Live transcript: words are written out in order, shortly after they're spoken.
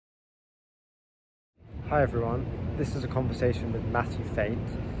Hi everyone, this is a conversation with Mattie.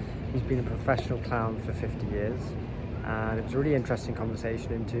 He's been a professional clown for 50 years, and it was a really interesting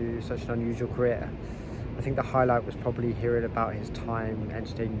conversation into such an unusual career. I think the highlight was probably hearing about his time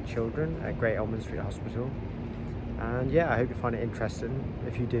entertaining children at Great Ormond Street Hospital. And yeah, I hope you find it interesting.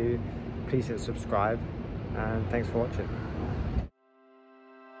 If you do, please hit subscribe, and thanks for watching.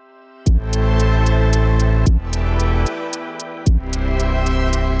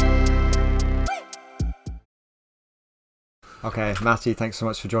 Okay, Mattie, thanks so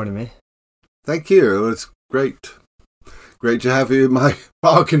much for joining me. Thank you. It's great. Great to have you in my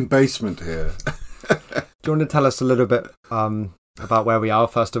bargain basement here. Do you want to tell us a little bit about where we are,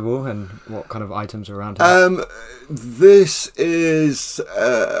 first of all, and what kind of items are around here? This is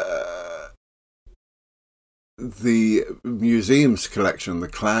the museum's collection, the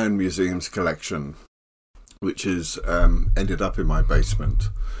Clown Museum's collection, which is ended up in my basement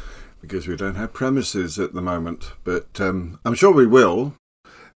because we don't have premises at the moment. But I'm sure we will.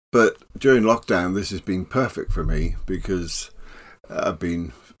 But during lockdown, this has been perfect for me because I've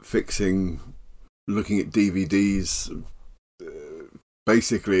been looking at DVDs.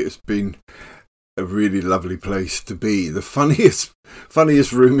 Basically, it's been a really lovely place to be. The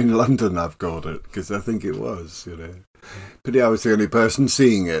funniest room in London, I've called it, because I think it was, Pity I was the only person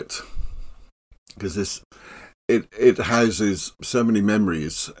seeing it, because it houses so many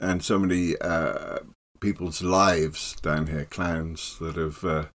memories and so many people's lives down here, clowns that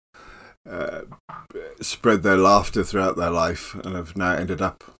have spread their laughter throughout their life and have now ended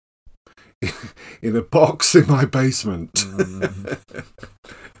up in a box in my basement.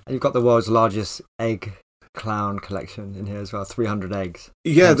 You've got the world's largest egg clown collection in here as well, 300 eggs.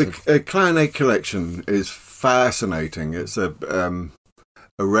 Yeah, the clown egg collection is fascinating. It's a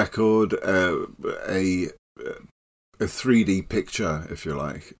record, a 3D picture, if you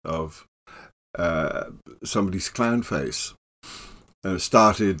like, of somebody's clown face. And it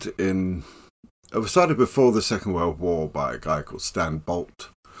started before the Second World War by a guy called Stan Bolt,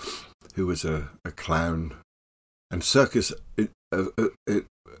 who was a clown and circus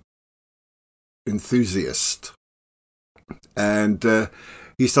enthusiast. And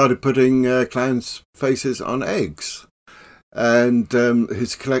he started putting clowns' faces on eggs. And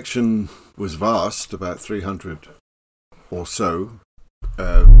his collection was vast, about 300 or so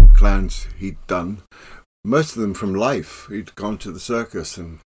clowns he'd done. Most of them from life. He'd gone to the circus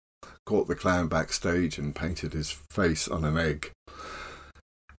and caught the clown backstage and painted his face on an egg.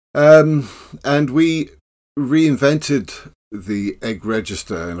 And we reinvented the egg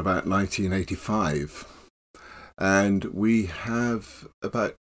register in about 1985. And we have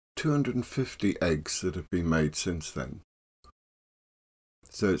about 250 eggs that have been made since then.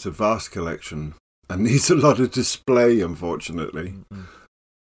 So it's a vast collection and needs a lot of display, unfortunately. Mm-hmm.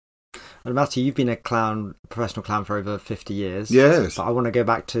 And Mattie, you've been a professional clown for over 50 years. Yes. But I want to go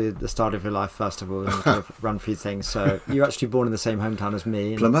back to the start of your life first of all and kind of run through things. So you were actually born in the same hometown as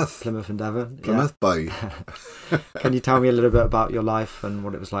me. Plymouth and Devon. Plymouth Bay. Can you tell me a little bit about your life and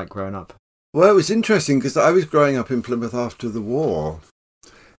what it was like growing up? Well, it was interesting because I was growing up in Plymouth after the war.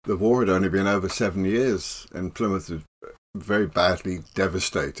 The war had only been over 7 years and Plymouth was very badly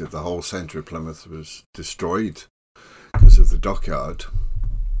devastated. The whole centre of Plymouth was destroyed because of the dockyard.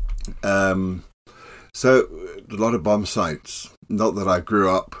 So a lot of bomb sites. Not that I grew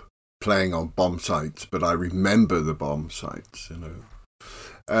up playing on bomb sites, but I remember the bomb sites,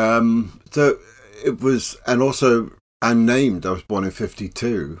 So it was, and also I'm named. I was born in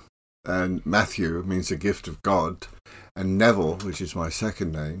 1952, and Matthew means a gift of God, and Neville, which is my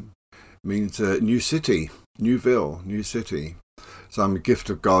second name, means new city, Newville, new city. So I'm a gift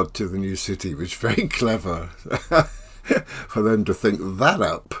of God to the new city, which is very clever. For them to think that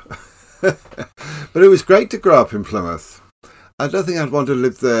up. But it was great to grow up in Plymouth. I don't think I'd want to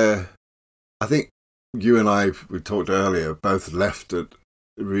live there. I think you and I, we talked earlier, both left at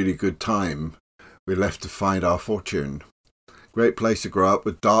a really good time. We left to find our fortune. Great place to grow up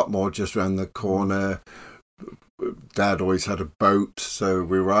with Dartmoor just around the corner. Dad always had a boat, so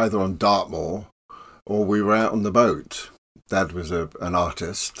we were either on Dartmoor or we were out on the boat. Dad was an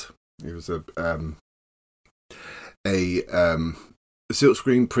artist. He was a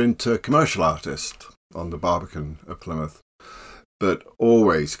silkscreen print commercial artist on the Barbican of Plymouth, but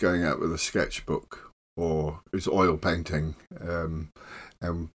always going out with a sketchbook or his oil painting,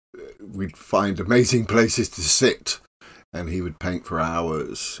 and we'd find amazing places to sit and he would paint for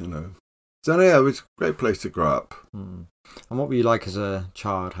hours, So yeah, it was a great place to grow up. And what were you like as a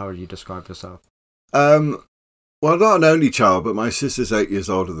child? How would you describe yourself? Well, not an only child, but my sister's 8 years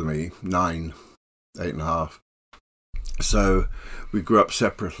older than me, 8.5. So we grew up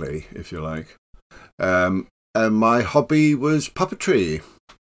separately, if you like. And my hobby was puppetry.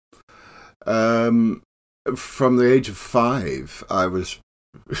 From the age of 5, I was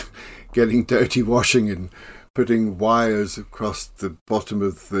getting dirty washing and putting wires across the bottom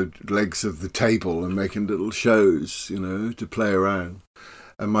of the legs of the table and making little shows, to play around.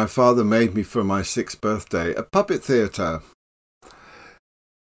 And my father made me, for my 6th birthday, a puppet theatre.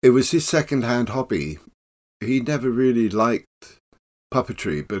 It was his second-hand hobby. He never really liked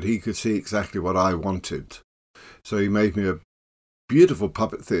puppetry, but he could see exactly what I wanted. So he made me a beautiful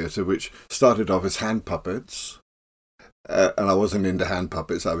puppet theatre, which started off as hand puppets. And I wasn't into hand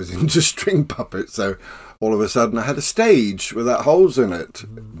puppets, I was into string puppets. So all of a sudden I had a stage without holes in it.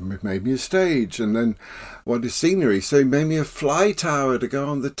 It made me a stage, and then wanted scenery. So he made me a fly tower to go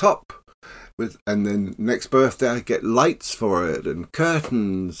on the top. And then next birthday I get lights for it and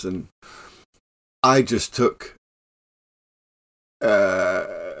curtains, and I just took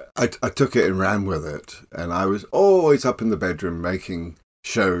I took it and ran with it, and I was always up in the bedroom making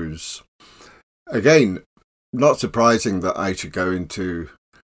shows. Again, not surprising that I should go into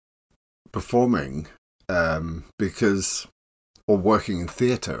performing, or working in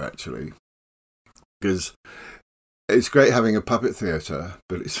theatre actually, because it's great having a puppet theatre,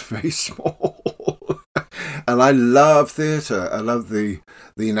 but it's very small. And I love theatre. I love the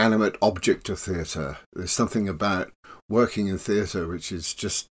inanimate object of theatre. There's something about working in theatre which is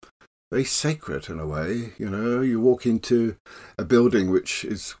just very sacred in a way. You walk into a building which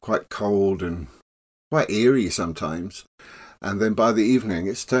is quite cold and quite eerie sometimes, and then by the evening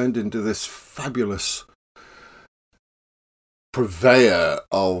it's turned into this fabulous purveyor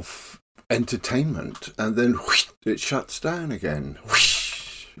of entertainment, and then whoosh, it shuts down again.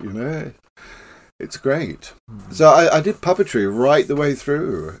 Whoosh, it's great. So I did puppetry right the way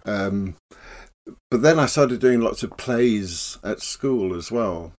through, but then I started doing lots of plays at school as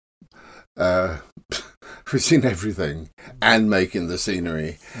well. We've seen everything, and making the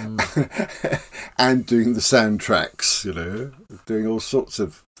scenery, and doing the soundtracks, doing all sorts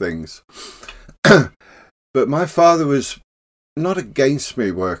of things. But my father was not against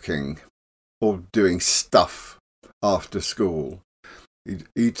me working or doing stuff after school.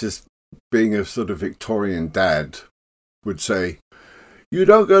 He just, being a sort of Victorian dad, would say, "You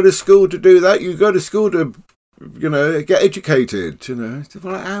don't go to school to do that. You go to school to, get educated."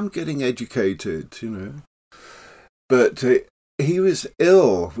 Well, I am getting educated, But he was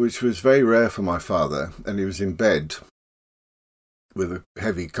ill, which was very rare for my father, and he was in bed with a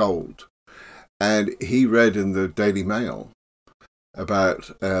heavy cold. And he read in the Daily Mail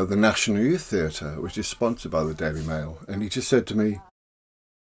about the National Youth Theatre, which is sponsored by the Daily Mail. And he just said to me,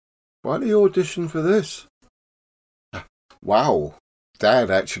 "Why don't you audition for this?" Wow, Dad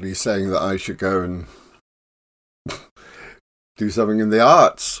actually saying that I should go and do something in the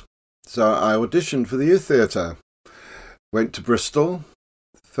arts. So I auditioned for the youth theatre. Went to Bristol,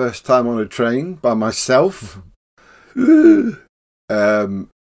 first time on a train by myself.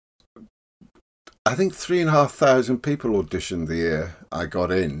 I think 3,500 people auditioned the year I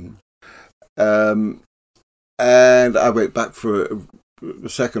got in. And I went back for a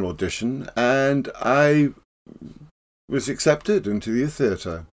second audition, and I was accepted into the youth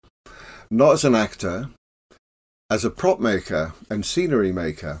theatre. Not as an actor, as a prop maker and scenery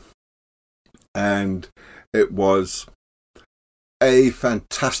maker. And it was a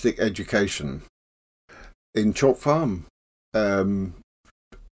fantastic education in Chalk Farm. In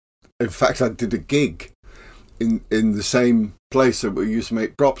fact, I did a gig in the same place that we used to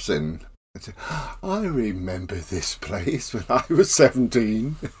make props in. I remember this place when I was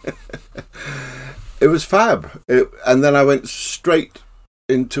 17. It was fab. And then I went straight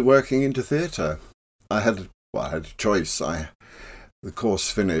into working into theatre. I had a choice. The course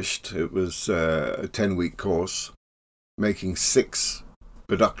finished. It was a 10-week course, making 6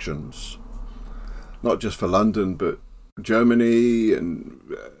 productions, not just for London, but Germany and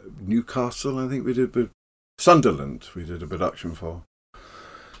Newcastle, I think we did, but Sunderland we did a production for.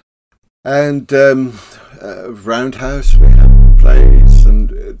 And Roundhouse, we had plays,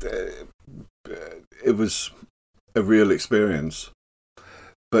 and it was a real experience.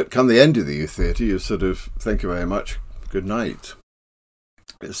 But come the end of the youth theatre, you sort of, thank you very much, good night.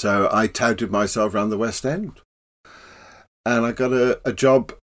 So I touted myself around the West End. And I got a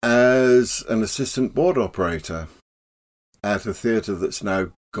job as an assistant board operator at a theatre that's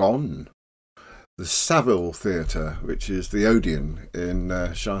now gone. The Savile Theatre, which is the Odeon in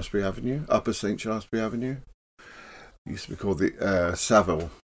Shaftesbury Avenue, Upper St. Shaftesbury Avenue. It used to be called the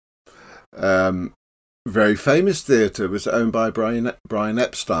Savile. Very famous theatre, was owned by Brian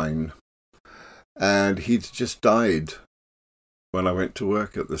Epstein. And he'd just died when I went to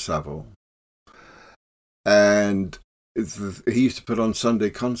work at the Savile. and he used to put on Sunday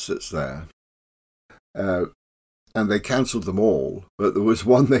concerts there. And they cancelled them all, but there was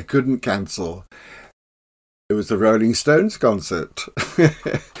one they couldn't cancel. It was the Rolling Stones concert.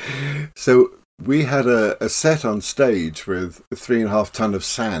 So we had a set on stage with 3.5 tons of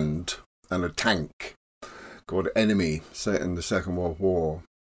sand and a tank called Enemy, set in the Second World War.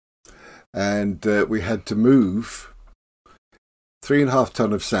 And we had to move 3.5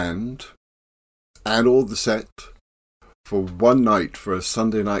 tons of sand and all the set for one night for a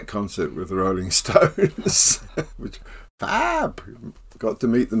Sunday night concert with the Rolling Stones. Which, fab! Got to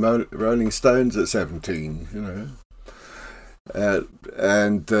meet the Rolling Stones at 17, you know.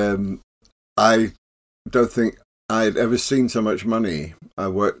 I don't think I'd ever seen so much money. I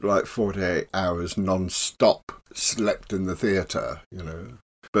worked like 48 hours non-stop, slept in the theatre, you know.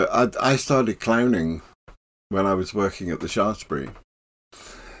 But I started clowning when I was working at the Shaftesbury.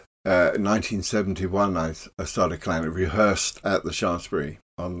 In 1971, I started clowning, rehearsed at the Shaftesbury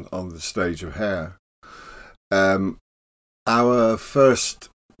on the stage of Hair. My first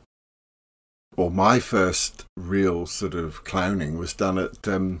real sort of clowning was done at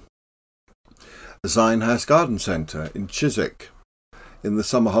the Zion House Garden Centre in Chiswick in the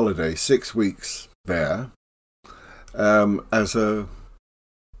summer holiday, 6 weeks there, as a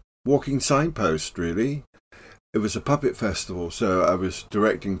walking signpost, really. It was a puppet festival, so I was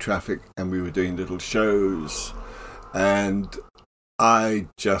directing traffic and we were doing little shows, and I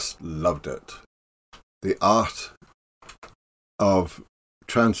just loved it. The art of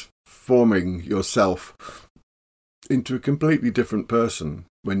transforming yourself into a completely different person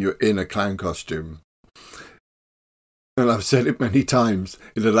when you're in a clown costume. And I've said it many times,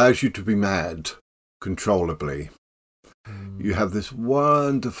 it allows you to be mad controllably. You have this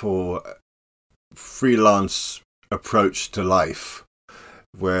wonderful freelance approach to life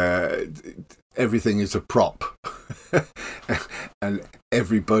where everything is a prop and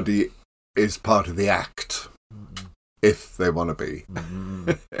everybody is part of the act if they want to be.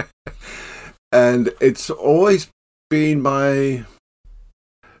 And it's always been my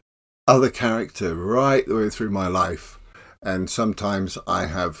other character right the way through my life, and sometimes I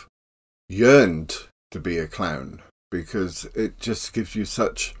have yearned to be a clown because it just gives you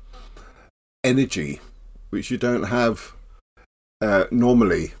such energy which you don't have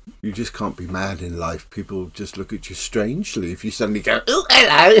normally. You just can't be mad in life. People just look at you strangely if you suddenly go, "Oh,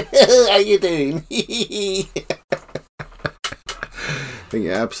 hello, how you doing?" I think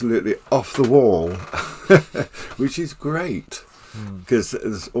you're absolutely off the wall, which is great, because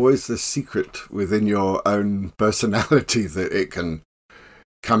there's always the secret within your own personality that it can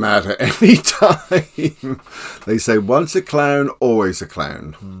come out at any time. They say once a clown, always a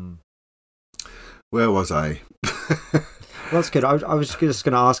clown. Where was I? Well, that's good. I was just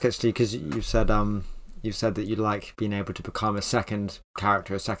going to ask, actually, because you've said that you like being able to become a second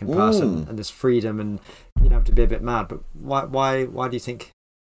character, a second person, and this freedom, and you don't have to be a bit mad. But why do you think,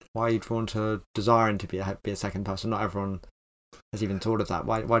 why are you drawn to desiring to be a second person? Not everyone has even thought of that.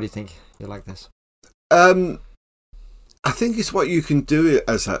 Why do you think you're like this? I think it's what you can do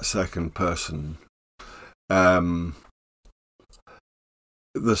as that second person.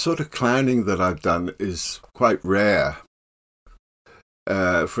 The sort of clowning that I've done is quite rare.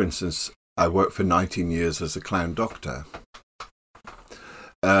 For instance, I worked for 19 years as a clown doctor,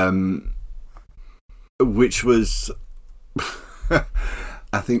 which was,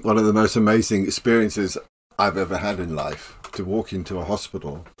 I think, one of the most amazing experiences I've ever had in life, to walk into a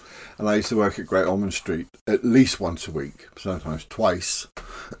hospital. And I used to work at Great Ormond Street at least once a week, sometimes twice.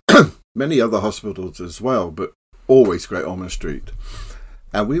 Many other hospitals as well, but always Great Ormond Street.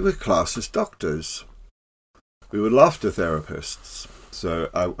 And we were classed as doctors. We were laughter therapists. So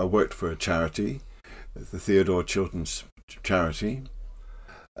I worked for a charity, the Theodore Children's Charity,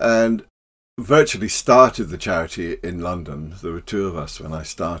 and virtually started the charity in London. There were 2 of us when I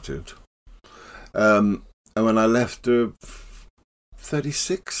started. And when I left,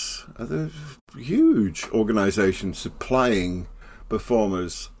 36 other huge organisations supplying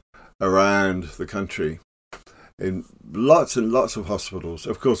performers around the country in lots and lots of hospitals.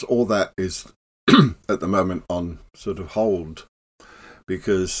 Of course, all that is at the moment on sort of hold,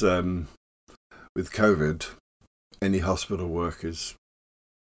 because with COVID, any hospital work is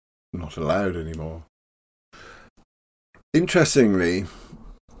not allowed anymore. Interestingly,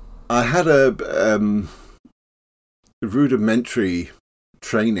 I had a rudimentary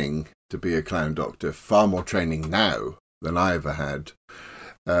training to be a clown doctor, far more training now than I ever had.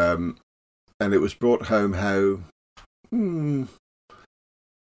 And it was brought home how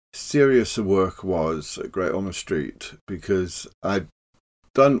serious the work was at Great Ormond Street, because I'd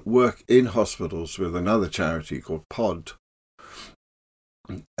done work in hospitals with another charity called Pod,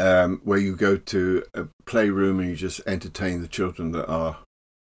 where you go to a playroom and you just entertain the children that are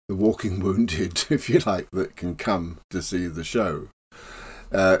the walking wounded, if you like, that can come to see the show.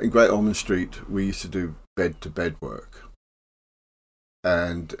 In Great Ormond Street, we used to do bed-to-bed work,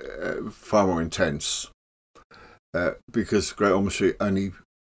 and far more intense, because Great Ormond Street only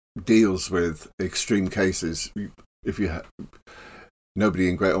deals with extreme cases. If nobody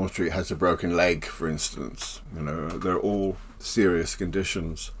in Great Ormond Street has a broken leg, for instance, they're all serious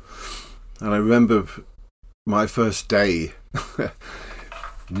conditions. And I remember my first day,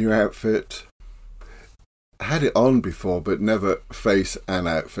 new outfit, had it on before, but never face an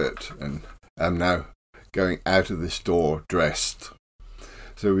outfit, and I'm now going out of this door dressed.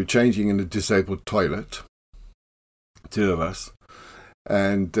 So we're changing in a disabled toilet, two of us,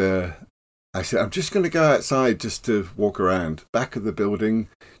 and I said, I'm just going to go outside just to walk around. Back of the building,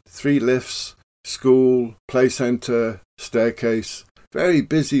 3 lifts, school, play centre, staircase. Very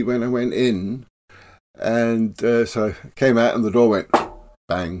busy when I went in. And so I came out and the door went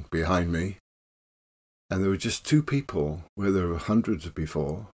bang behind me. And there were just 2 people where there were hundreds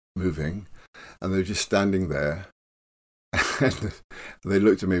before moving. And they were just standing there. And they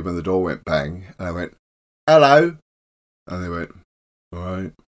looked at me when the door went bang. And I went, hello. And they went, all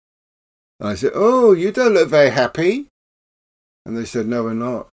right. And I said, oh, you don't look very happy. And they said, no, we're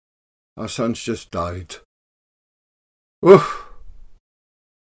not. Our son's just died. Oof.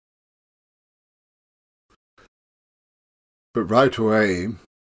 But right away,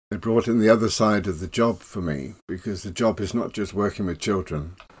 they brought in the other side of the job for me, because the job is not just working with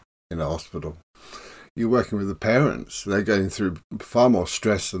children in a hospital. You're working with the parents. They're going through far more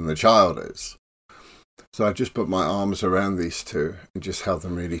stress than the child is. So I just put my arms around these 2 and just held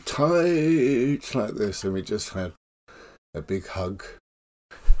them really tight like this, and we just had a big hug.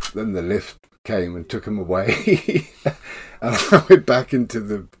 Then the lift came and took them away. And I went back into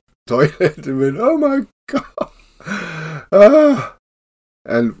the toilet and went, oh my God. Ah.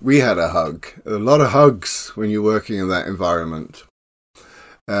 And we had a hug. A lot of hugs when you're working in that environment.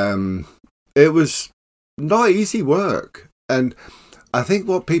 It was not easy work. And I think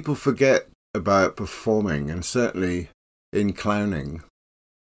what people forget about performing, and certainly in clowning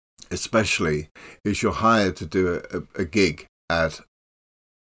especially, is you're hired to do a gig at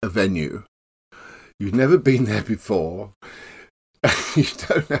a venue. You've never been there before. You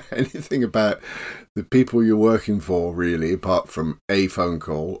don't know anything about the people you're working for, really, apart from a phone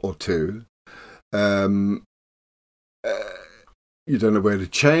call or 2. You don't know where to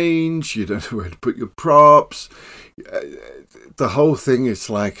change. You don't know where to put your props. The whole thing is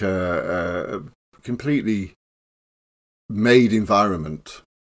like a completely made environment,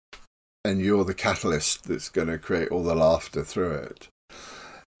 and you're the catalyst that's going to create all the laughter through it.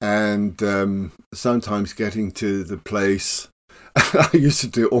 And sometimes getting to the place, I used to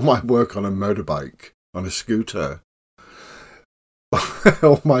do all my work on a motorbike, on a scooter.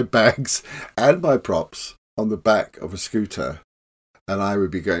 All my bags and my props on the back of a scooter. And I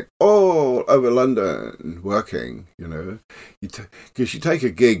would be going all over London working, because you take a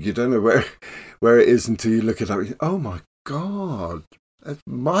gig, you don't know where it is until you look it up. Oh my God, that's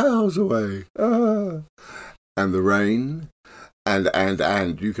miles away. Ah. And the rain,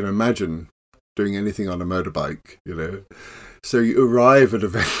 and you can imagine doing anything on a motorbike, So you arrive at a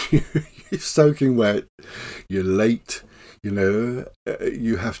venue, you're soaking wet, you're late,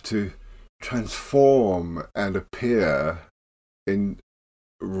 you have to transform and appear in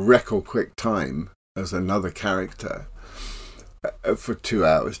record quick time as another character for 2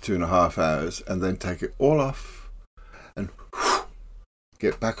 hours, 2.5 hours, and then take it all off and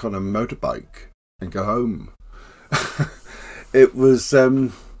get back on a motorbike and go home. It was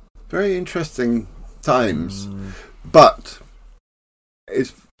very interesting times, but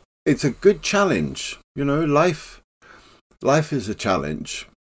it's a good challenge. Life is a challenge,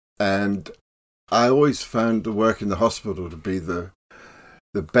 and I always found the work in the hospital to be the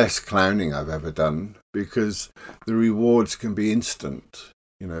best clowning I've ever done, because the rewards can be instant.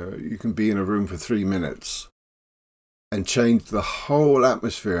 You can be in a room for 3 minutes and change the whole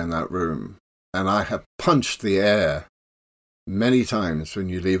atmosphere in that room. And I have punched the air many times when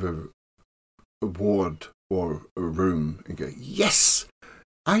you leave a ward or a room and go, yes,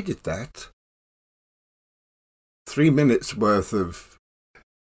 I did that. 3 minutes worth of,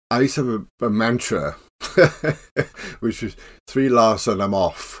 I used to have a mantra, which was 3 laughs and I'm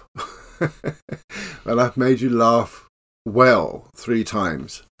off. And I've made you laugh well 3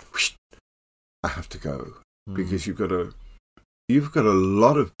 times. I have to go, because you've got a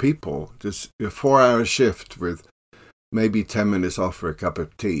lot of people, just a 4-hour shift with maybe 10 minutes off for a cup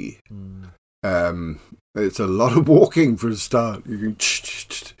of tea. It's a lot of walking for a start. You can,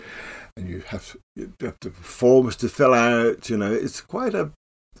 and you have to forms to fill out. You know, it was quite a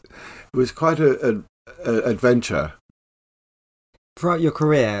adventure. Throughout your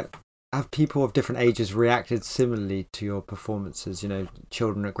career, have people of different ages reacted similarly to your performances? You know,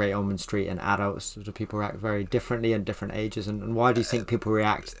 children at Great Ormond Street and adults. Do people react very differently at different ages? And why do you think people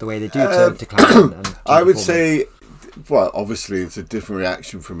react the way they do to clown? And I would say, well, obviously it's a different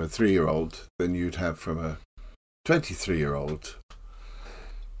reaction from a 3-year-old than you'd have from a 23-year-old.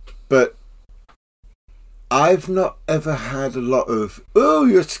 But I've not ever had a lot of, "Oh,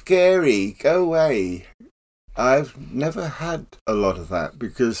 you're scary, go away." I've never had a lot of that,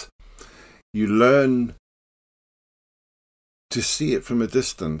 because you learn to see it from a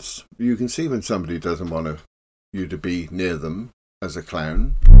distance. You can see when somebody doesn't want you to be near them as a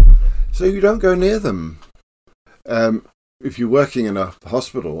clown, so you don't go near them. If you're working in a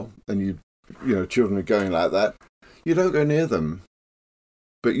hospital and you know children are going like that, you don't go near them,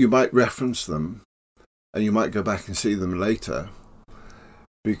 but you might reference them, and you might go back and see them later,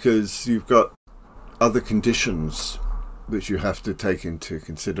 because you've got other conditions which you have to take into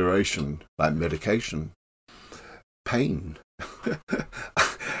consideration, like medication, pain.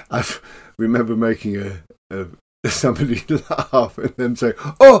 I remember making somebody laugh and then say,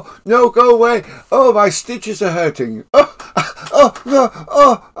 "Oh no, go away! Oh, my stitches are hurting! Oh, no!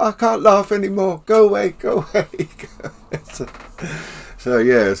 Oh, I can't laugh anymore! Go away! Go away!" So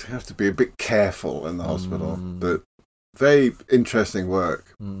yes, you have to be a bit careful in the hospital, but very interesting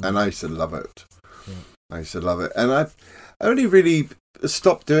work, and I used to love it. Yeah. I used to love it, and I only really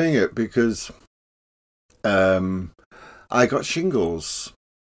stopped doing it because I got shingles.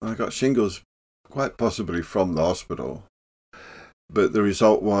 I got shingles quite possibly from the hospital, but the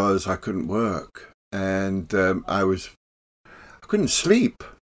result was I couldn't work, and I couldn't sleep.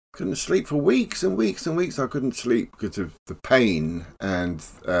 Couldn't sleep for weeks and weeks and weeks. I couldn't sleep because of the pain and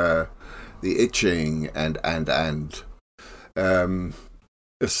the itching and.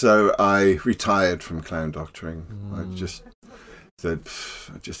 So I retired from clown doctoring. I just said,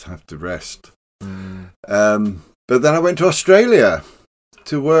 I just have to rest. But then I went to Australia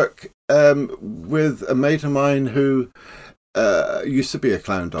to work with a mate of mine who used to be a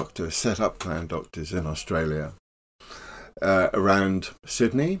clown doctor, set up clown doctors in Australia, around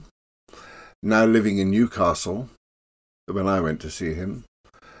Sydney, now living in Newcastle when I went to see him.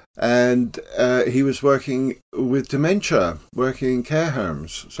 And he was working with dementia, working in care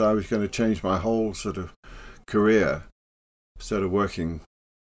homes. So I was going to change my whole sort of career. Instead of working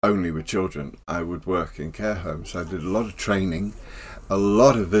only with children, I would work in care homes. So I did a lot of training, a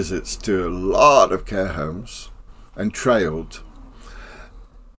lot of visits to a lot of care homes, and trailed.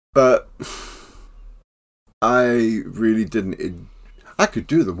 But I really didn't. I could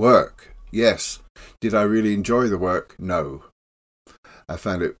do the work, yes. Did I really enjoy the work? No. I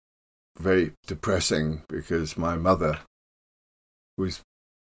found it very depressing because my mother was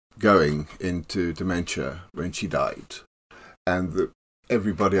going into dementia when she died, and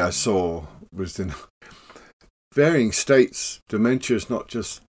everybody I saw was in varying states. Dementia is not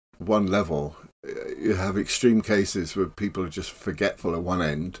just one level. You have extreme cases where people are just forgetful at one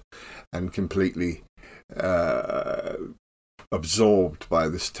end and completely absorbed by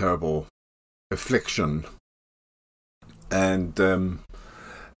this terrible affliction. And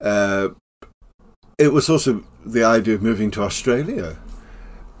it was also the idea of moving to Australia.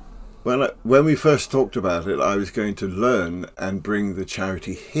 When we first talked about it, I was going to learn and bring the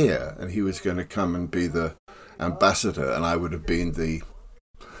charity here, and he was going to come and be the ambassador, and I would have been the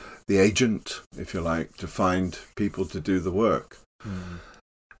agent, if you like, to find people to do the work.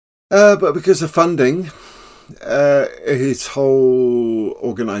 But because of funding, his whole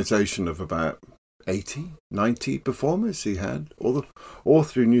organisation of about 80, 90 performers he had, all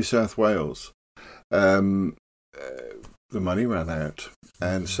through New South Wales, the money ran out.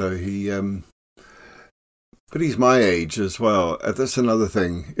 And so but he's my age as well. That's another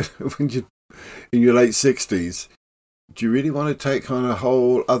thing. When you're in your late 60s, do you really want to take on a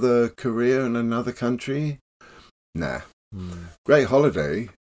whole other career in another country? Nah. Great holiday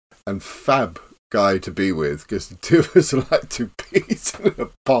and fab guy to be with, because the two of us are like two peas in a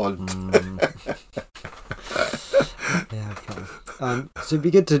pod. Yeah, fun. So it'd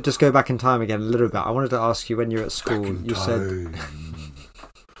be good to just go back in time again a little bit. I wanted to ask you, when you were at school,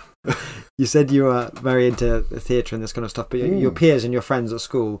 you said you were very into the theatre and this kind of stuff, but your peers and your friends at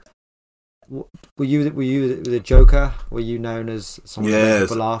school, were you the joker? Were you known as someone who made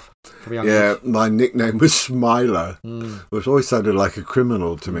people laugh from a young age? My nickname was Smiler, which always sounded like a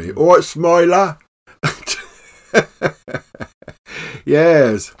criminal to me. Oh, it's Smiler!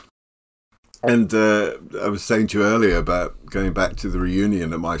 Yes. And I was saying to you earlier about going back to the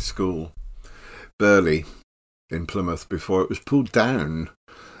reunion at my school, Burley, in Plymouth, before it was pulled down,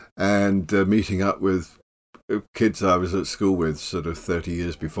 and meeting up with kids I was at school with sort of 30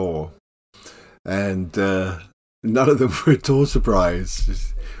 years before. And none of them were at all surprised.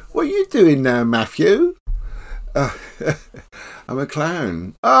 Just, what are you doing now, Matthew? I'm a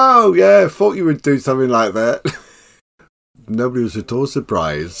clown. Oh, yeah, thought you would do something like that. Nobody was at all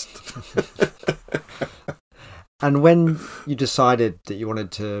surprised. And when you decided that you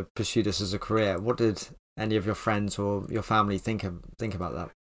wanted to pursue this as a career, what did any of your friends or your family think about that?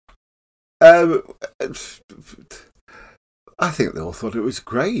 I think they all thought it was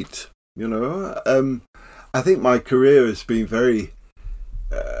great. You know, I think my career has been very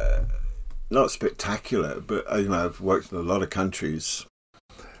not spectacular, but I've worked in a lot of countries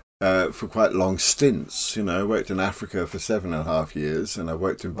for quite long stints. You know, I worked in Africa for 7.5 years, and I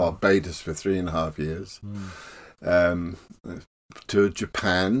worked in Barbados for 3.5 years. To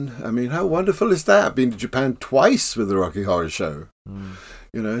Japan. I mean, how wonderful is that? I've been to Japan twice with the Rocky Horror Show.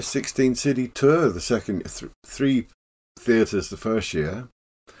 You know, 16-city tour the second, 3 theatres the first year.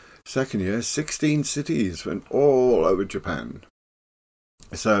 Second year, 16 cities, went all over Japan.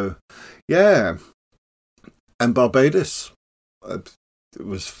 So, yeah. And Barbados, it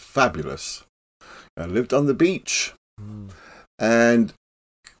was fabulous. I lived on the beach. And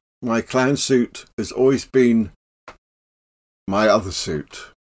my clown suit has always been my other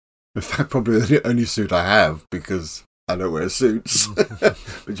suit. In fact, probably the only suit I have, because I don't wear suits.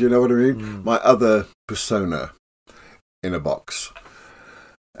 But you know what I mean? My other persona in a box.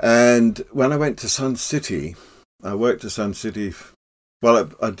 And when I went to Sun City, I worked at Sun City. Well,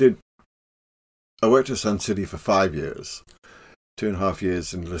 I worked at Sun City for 5 years, 2.5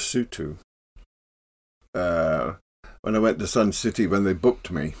 years in Lesotho. When I went to Sun City, when they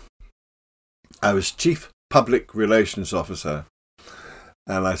booked me, I was Chief Public Relations Officer.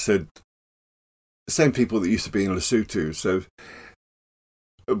 And I said, the same people that used to be in Lesotho. So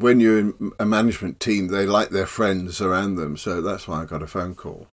when you're in a management team, they like their friends around them. So that's why I got a phone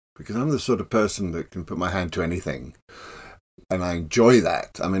call. Because I'm the sort of person that can put my hand to anything. And I enjoy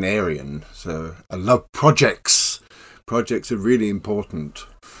that. I'm an Aryan. So I love projects. Projects are really important.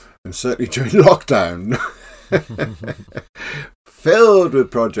 And certainly during lockdown. Filled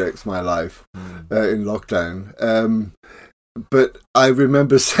with projects, my life, in lockdown. But I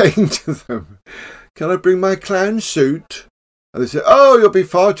remember saying to them, can I bring my clown suit? And they said, oh, you'll be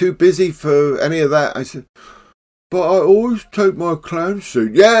far too busy for any of that. I said, but I always take my clown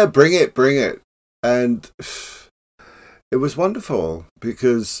suit. Yeah, bring it. And it was wonderful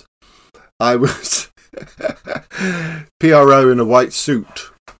because I was PRO in a white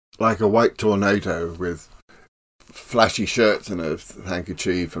suit, like a white tornado with flashy shirts and a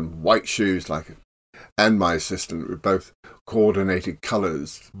handkerchief and white shoes, and my assistant were both coordinated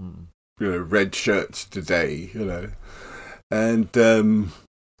colours, red shirts today, and the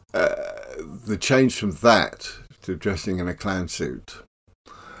change from that to dressing in a clown suit,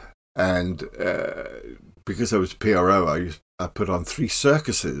 and because I was PRO, I put on 3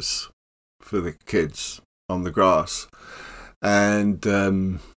 circuses for the kids on the grass, and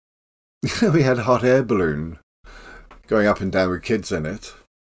we had a hot air balloon going up and down with kids in it,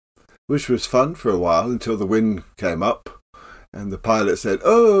 which was fun for a while until the wind came up and the pilot said,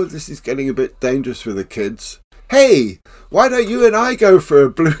 oh, this is getting a bit dangerous for the kids. Hey, why don't you and I go for a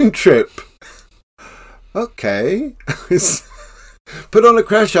balloon trip? Okay. Put on a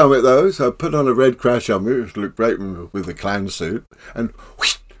crash helmet though. So I put on a red crash helmet, which looked great with the clown suit, and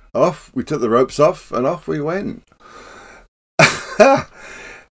whoosh, off, we took the ropes off and off we went.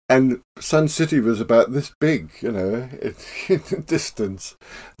 And Sun City was about this big, in distance.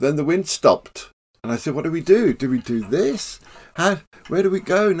 Then the wind stopped. And I said, what do we do? Do we do this? Where do we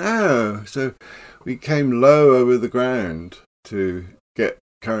go now? So we came low over the ground to get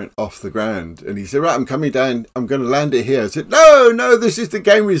current off the ground. And he said, right, I'm coming down. I'm going to land it here. I said, no, this is the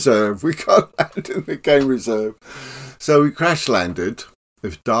game reserve. We can't land in the game reserve. So we crash landed.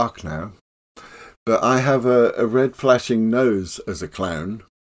 It's dark now. But I have a red flashing nose as a clown.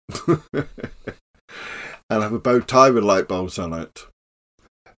 And I have a bow tie with light bulbs on it.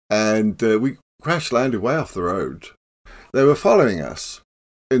 And we crash landed way off the road. They were following us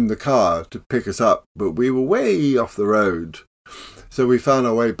in the car to pick us up, but we were way off the road. So we found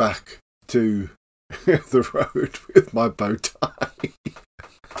our way back to the road with my bow tie.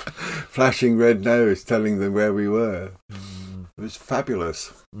 Flashing red nose telling them where we were. It was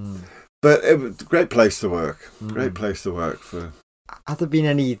fabulous. But it was a great place to work. Great place to work for. Have there been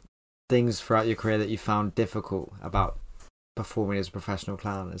any things throughout your career that you found difficult about performing as a professional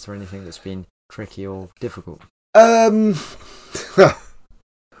clown? Is there anything that's been tricky or difficult? Where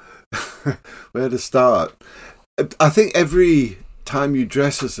to start? I think every time you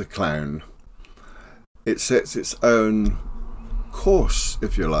dress as a clown, it sets its own course,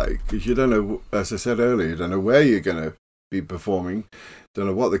 if you like, because you don't know, as I said earlier, you don't know where you're going to be performing, don't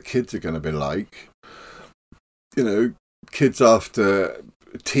know what the kids are going to be like. You know, kids after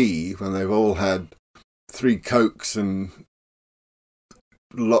tea, when they've all had 3 Cokes and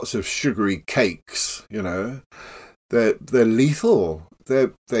lots of sugary cakes, you know, they're lethal.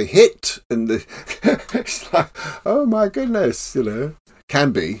 They hit, and it's like, oh my goodness, you know.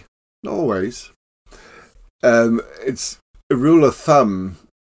 Can be, not always. It's a rule of thumb,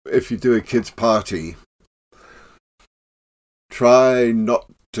 if you do a kids' party, try not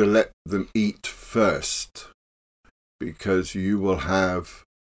to let them eat first, because you will have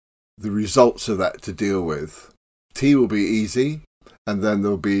the results of that to deal with. Tea will be easy, and then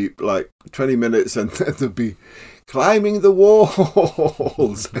there'll be like 20 minutes, and then there'll be climbing the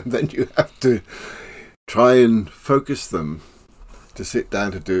walls, and then you have to try and focus them to sit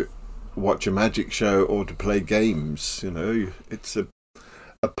down to watch a magic show or to play games. You know, it's a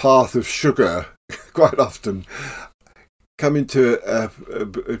path of sugar quite often. Come into a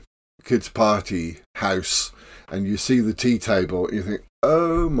kids' party house and you see the tea table and you think,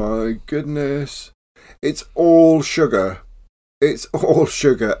 oh my goodness, it's all sugar. It's all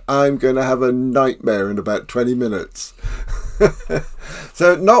sugar. I'm going to have a nightmare in about 20 minutes.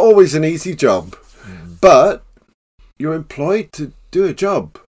 So not always an easy job, but you're employed to do a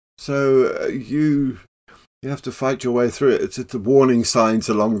job. So you have to fight your way through it. It's the warning signs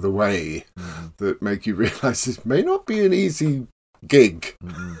along the way that make you realise this may not be an easy gig.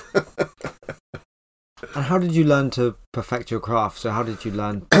 And how did you learn to perfect your craft? So how did you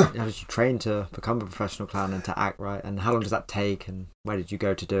train to become a professional clown and to act right? And how long does that take? And where did you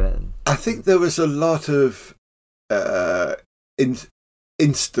go to do it? I think there was a lot of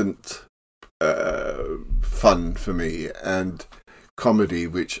instant fun for me and comedy,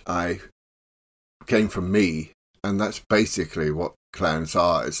 which came from me. And that's basically what clowns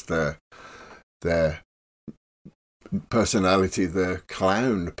are. It's their personality, the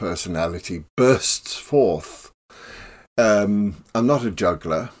clown personality bursts forth. I'm not a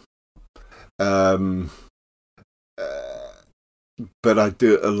juggler, but I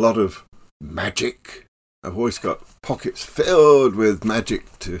do a lot of magic. I've always got pockets filled with magic.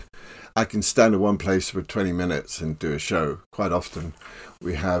 I can stand in one place for 20 minutes and do a show. Quite often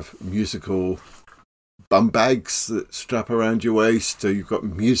we have musical bum bags that strap around your waist, so you've got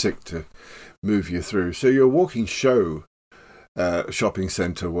music to move you through. So your walking show, shopping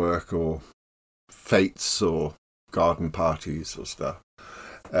centre work or fetes or garden parties or stuff.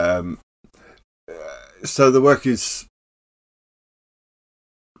 So the work is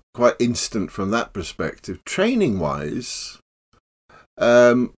quite instant from that perspective. Training wise,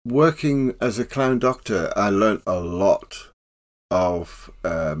 working as a clown doctor, I learnt a lot of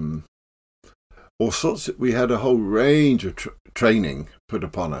all sorts. We had a whole range of training put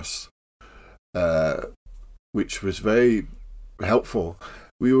upon us, which was very helpful.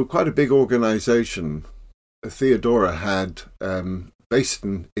 We were quite a big organisation. Theodora had, based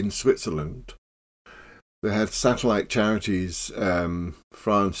in Switzerland, they had satellite charities,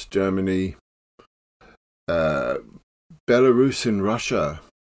 France, Germany, Belarus and Russia,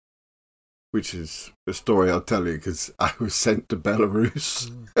 which is a story I'll tell you because I was sent to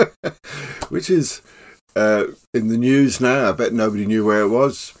Belarus, which is in the news now. I bet nobody knew where it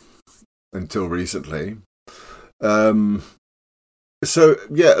was until recently. So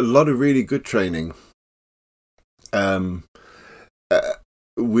yeah, a lot of really good training,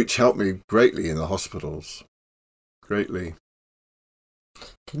 which helped me greatly in the hospitals. Greatly.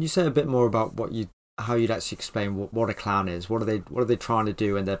 Can you say a bit more about how you'd actually explain what a clown is? What are they trying to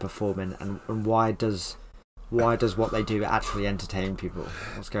do when they're performing, and why does what they do actually entertain people?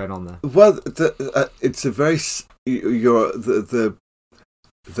 What's going on there? Well, it's a very you're the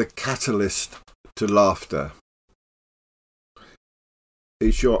catalyst to laughter.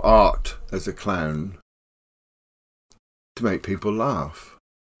 It's your art as a clown to make people laugh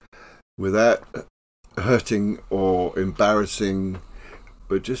without hurting or embarrassing,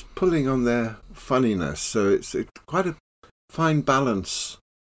 but just pulling on their funniness. So it's quite a fine balance.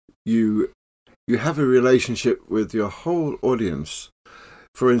 You have a relationship with your whole audience.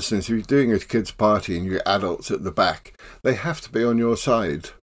 For instance, if you're doing a kids' party and you're adults at the back, they have to be on your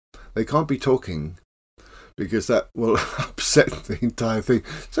side. They can't be talking, because that will upset the entire thing.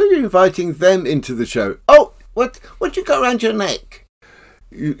 So you're inviting them into the show. Oh, what you got around your neck?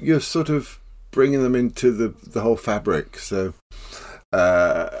 you're sort of bringing them into the whole fabric. So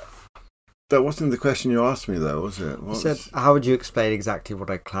that wasn't the question you asked me, though, was it? You said, how would you explain exactly what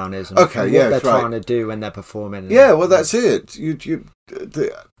a clown is and, okay, and what they're trying to do when they're performing? Yeah, well, that's it. You're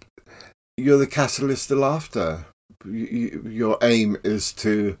the catalyst of laughter. Your aim is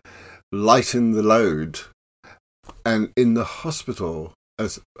to lighten the load. And in the hospital,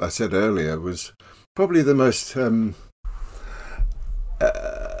 as I said earlier, was probably the most the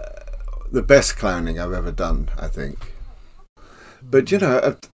best clowning I've ever done, I think. But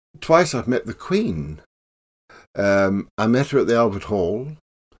twice I've met the Queen. I met her at the Albert Hall,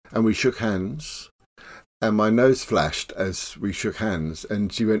 and we shook hands, and my nose flashed as we shook hands,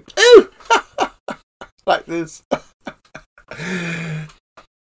 and she went, "Ooh!" like this.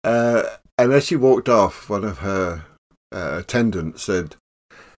 And as she walked off, one of her attendants said,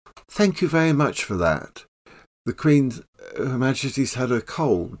 "Thank you very much for that. The Queen, Her Majesty's had a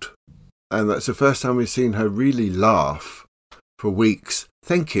cold, and that's the first time we've seen her really laugh for weeks.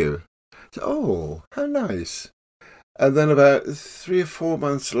 Thank you." So, oh, how nice. And then about 3 or 4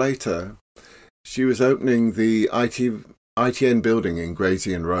 months later, she was opening the ITN building in Gray's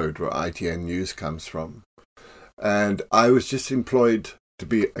Inn Road, where ITN News comes from. And I was just employed to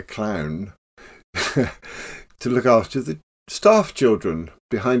be a clown to look after the staff children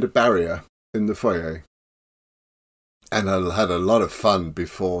behind a barrier in the foyer. And I had a lot of fun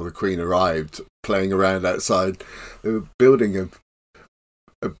before the Queen arrived, playing around outside. They were building a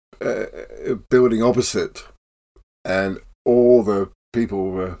building opposite, and all the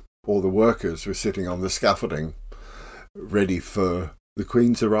workers were sitting on the scaffolding, ready for the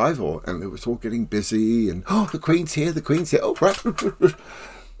Queen's arrival. And it was all getting busy, and the Queen's here, the Queen's here. Oh, right.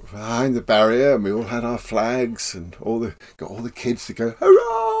 Behind the barrier, and we all had our flags, and got all the kids to go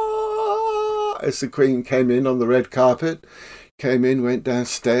hurrah as the Queen came in on the red carpet. Came in, went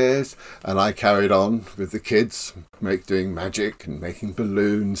downstairs, and I carried on with the kids, doing magic and making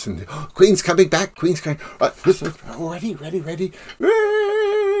balloons. And Queen's coming back, Queen's coming. Right, ready.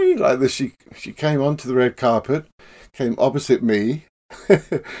 Like this, she came onto the red carpet, came opposite me.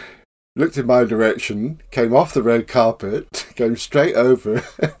 Looked in my direction, came off the red carpet, came straight over.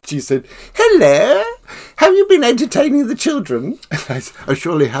 She said, "Hello, have you been entertaining the children?" And I said, "I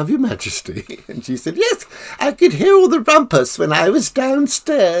surely have, Your Majesty." And she said, "Yes, I could hear all the rumpus when I was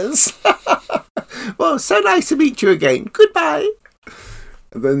downstairs." "Well, so nice to meet you again. Goodbye."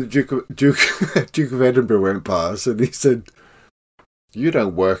 And then the Duke of Edinburgh went past, and he said, "You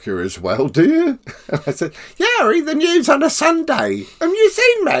don't work here as well, do you?" And I said, "Yeah, I read the news on a Sunday. Have you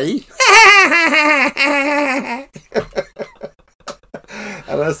seen me?"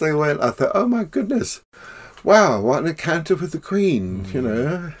 And as they went, I thought, oh my goodness, wow, what an encounter with the Queen,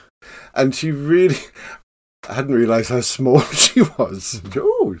 And she really, I hadn't realised how small she was.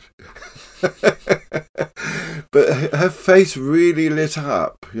 Oh. But her face really lit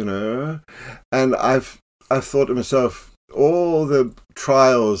up, And I've thought to myself, all the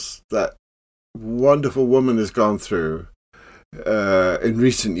trials that wonderful woman has gone through, in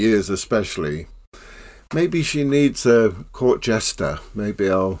recent years especially, maybe she needs a court jester. Maybe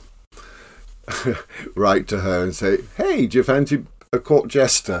I'll write to her and say, "Hey, do you fancy a court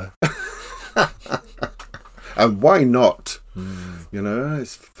jester?" And why not?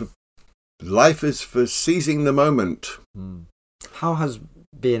 Life is for seizing the moment. How has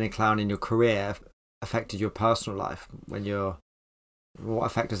being a clown in your career affected your personal life? What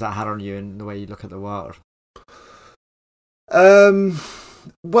effect has that had on you in the way you look at the world?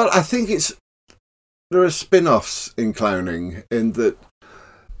 Well, I think there are spin-offs in clowning, in that,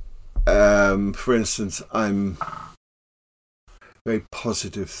 for instance, I'm a very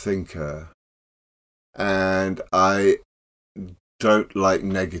positive thinker, and I don't like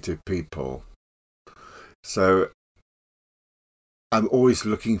negative people. So I'm always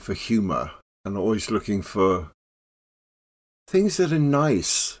looking for humour, and always looking for things that are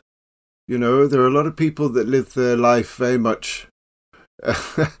nice. There are a lot of people that live their life very much,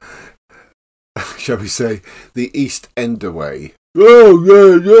 shall we say, the East Ender way. Oh,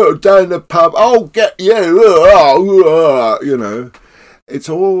 yeah, down the pub. I'll get you. It's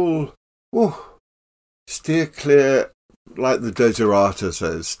all, steer clear, like the Desiderata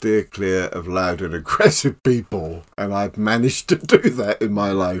says, steer clear of loud and aggressive people. And I've managed to do that in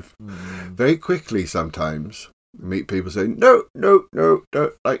my life very quickly sometimes. Meet people saying, no,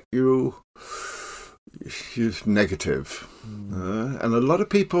 don't like you. You're negative. And a lot of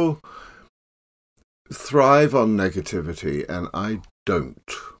people thrive on negativity, and I don't.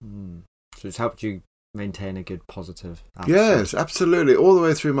 So it's helped you maintain a good positive attitude. Yes, absolutely. All the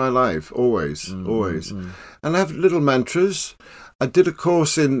way through my life, always. And I have little mantras. I did a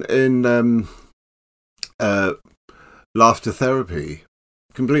course in laughter therapy,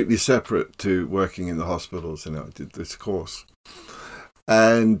 completely separate to working in the hospitals. I did this course.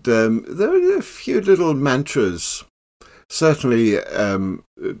 And there were a few little mantras. Certainly,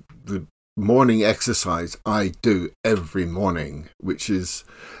 the morning exercise I do every morning, which is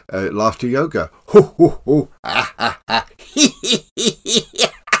laughter yoga. Ho, ho, ho, ah, ah, ah.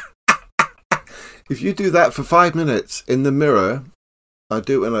 If you do that for 5 minutes in the mirror, I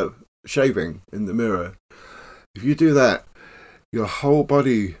do it when I'm shaving in the mirror. If you do that, your whole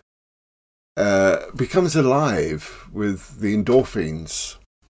body becomes alive with the endorphins,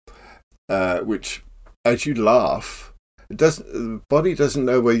 which, as you laugh, the body doesn't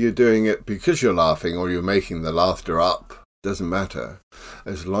know whether you're doing it because you're laughing or you're making the laughter up. Doesn't matter.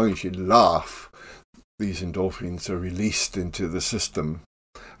 As long as you laugh, these endorphins are released into the system,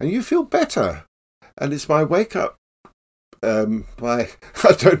 and you feel better. And it's my wake up. I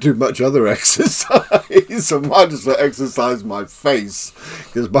don't do much other exercise. I might as well exercise my face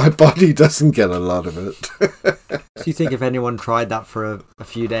because my body doesn't get a lot of it. So you think if anyone tried that for a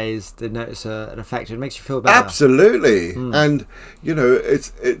few days, they'd notice an effect? It makes you feel better. Absolutely. And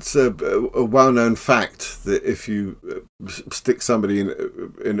it's a well-known fact that if you stick somebody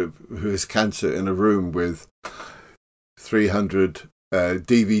who has cancer in a room with 300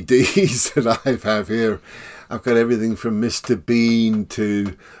 DVDs that I have here, I've got everything from Mr. Bean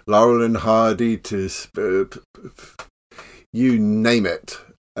to Laurel and Hardy to you name it.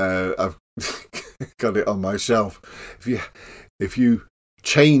 I've got it on my shelf. If you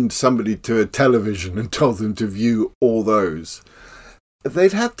chained somebody to a television and told them to view all those,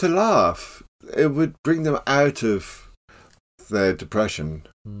 they'd have to laugh. It would bring them out of their depression.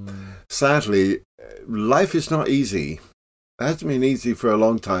 Sadly, life is not easy. It hasn't been easy for a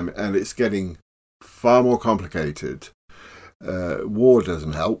long time, and it's getting far more complicated. War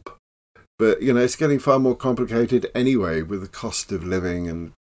doesn't help, but it's getting far more complicated anyway with the cost of living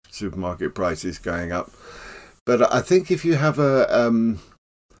and supermarket prices going up. But I think if you have I'm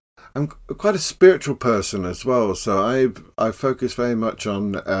quite a spiritual person as well, so I focus very much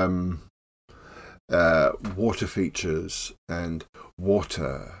on water features and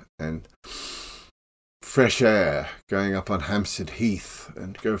water and fresh air, going up on Hampstead Heath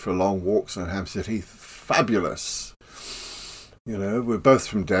and go for long walks on Hampstead Heath. Fabulous. We're both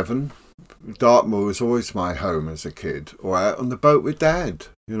from Devon. Dartmoor was always my home as a kid, or out on the boat with Dad.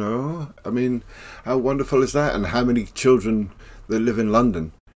 I mean, how wonderful is that? And how many children that live in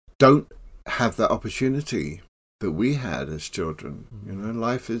London don't have that opportunity that we had as children?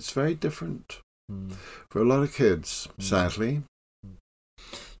 Life is very different for a lot of kids, sadly.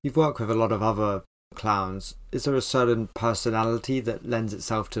 You've worked with a lot of other clowns. Is there a certain personality that lends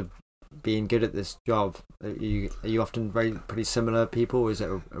itself to being good at this job? Are you often pretty similar people, or is it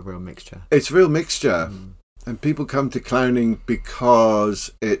a real mixture? It's a real mixture. And people come to clowning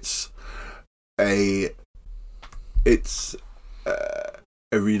because it's a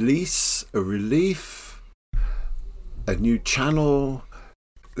release, a relief, a new channel.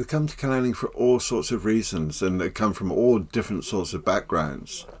 They come to clowning for all sorts of reasons, and they come from all different sorts of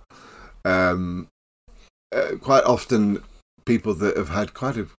backgrounds. Quite often, people that have had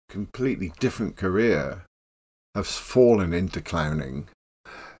quite a completely different career have fallen into clowning.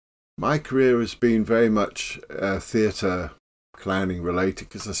 My career has been very much theatre clowning related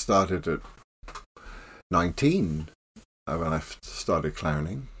because I started at 19 when I started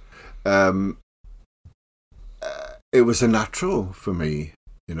clowning. It was a natural for me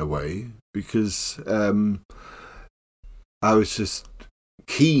in a way because I was just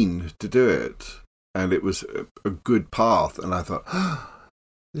keen to do it, and it was a good path, and I thought,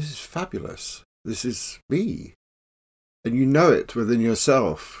 this is fabulous. This is me. And you know it within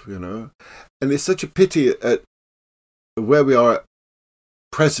yourself, And it's such a pity at where we are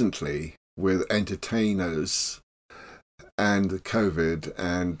presently with entertainers and the COVID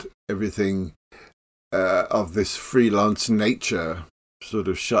and everything of this freelance nature sort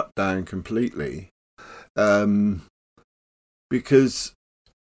of shut down completely. Because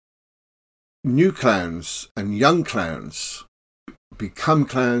new clowns and young clowns become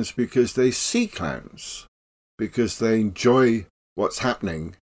clowns because they see clowns, because they enjoy what's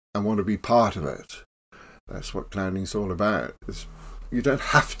happening and want to be part of it. That's what clowning's all about. You don't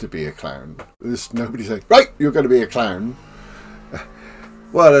have to be a clown. There's nobody saying, right, you're going to be a clown.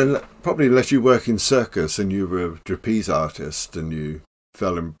 Well, probably unless you work in circus and you were a trapeze artist and you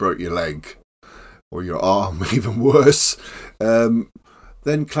fell and broke your leg or your arm, even worse.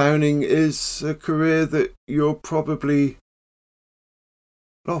 then clowning is a career that you're probably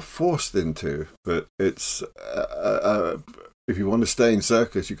not forced into, but it's if you want to stay in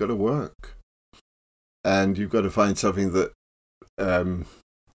circus, you've got to work, and you've got to find something that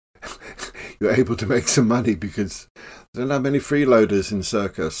you're able to make some money, because there aren't many freeloaders in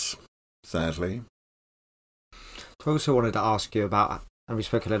circus, sadly. I also wanted to ask you about, and we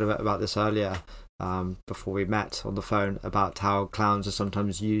spoke a little bit about this earlier before we met on the phone, about how clowns are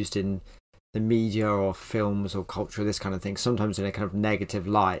sometimes used in the media or films or culture, this kind of thing, sometimes in a kind of negative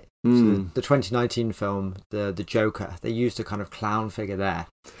light. So the 2019 film, the Joker, they used a kind of clown figure there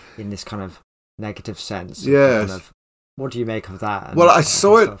in this kind of negative sense. Yes. Kind of, what do you make of that? Well, I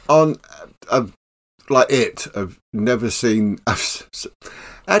saw it on like It. I've never seen.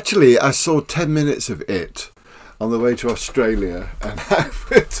 Actually, I saw 10 minutes of It on the way to Australia, and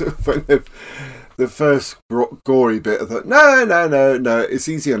when the first gory bit, I thought, no, it's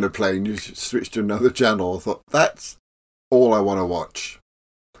easy on a plane. You should switch to another channel. I thought, that's all I want to watch.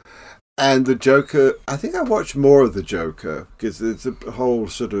 And the Joker, I think I watched more of the Joker, because there's a whole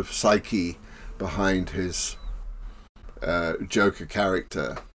sort of psyche behind his Joker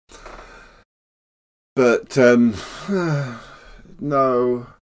character. But no,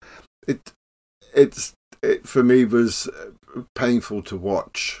 it for me was painful to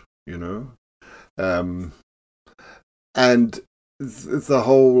watch, you know. And the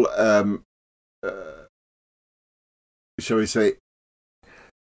whole, shall we say,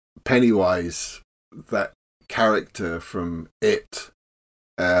 Pennywise, that character from It,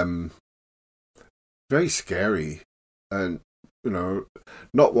 very scary, and you know,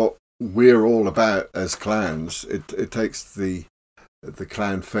 not what we're all about as clowns. It takes the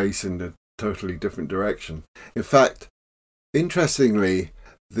clown face in a totally different direction. In fact, interestingly,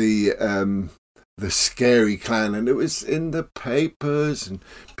 the scary clown, and it was in the papers, and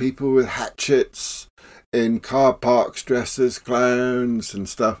people with hatchets in car parks dressed as clowns and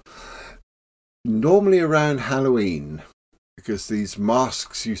stuff, normally around Halloween, because these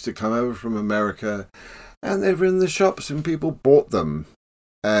masks used to come over from America, and they were in the shops and people bought them,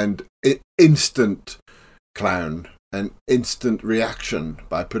 and instant clown, an instant reaction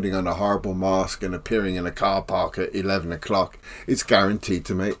by putting on a horrible mask and appearing in a car park at 11 o'clock. It's guaranteed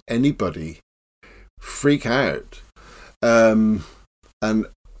to make anybody freak out.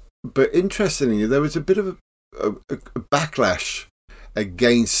 But interestingly, there was a bit of a backlash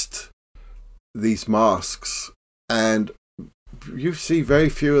against these masks, and you see very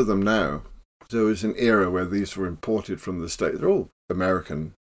few of them now. There was an era where these were imported from the States. They're all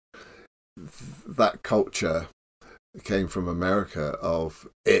American. That culture came from America, of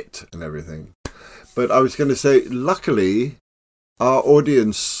It and everything. But I was going to say, luckily, our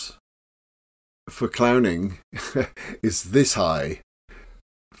audience for clowning is this high.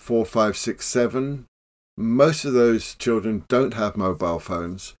 4, 5, 6, 7. Most of those children don't have mobile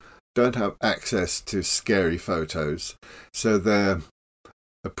phones, don't have access to scary photos, so their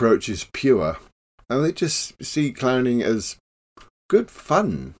approach is pure, and they just see clowning as good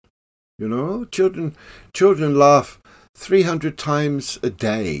fun. You know, children laugh 300 times a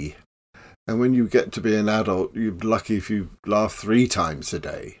day, and when you get to be an adult, you're lucky if you laugh 3 times a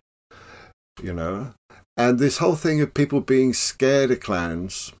day. You know, and this whole thing of people being scared of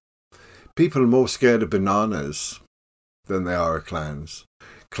clowns, people are more scared of bananas than they are of clowns.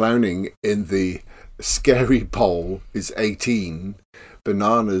 Clowning in the scary poll is 18,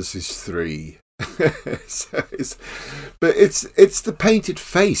 bananas is 3. But it's the painted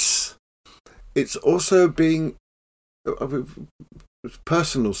face. It's also being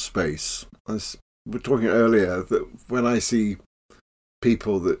personal space. As we were talking earlier, that when I see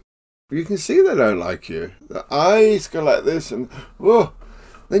people that you can see they don't like you, their eyes go like this, and whoa,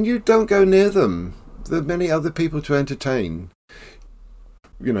 then you don't go near them. There are many other people to entertain.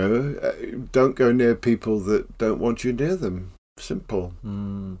 You know, don't go near people that don't want you near them. Simple.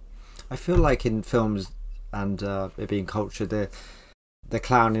 I feel like in films and maybe in culture, the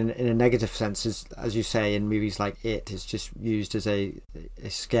clown in a negative sense is, as you say, in movies like It, is just used as a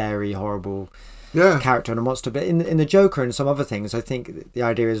scary, horrible character and a monster. But in the Joker and some other things, I think the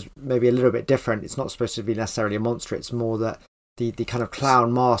idea is maybe a little bit different. It's not supposed to be necessarily a monster. It's more that the kind of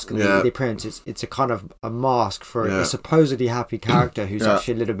clown mask and the appearance, it's a kind of a mask for a supposedly happy character who's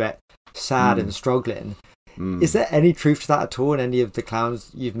actually a little bit sad and struggling. Is there any truth to that at all in any of the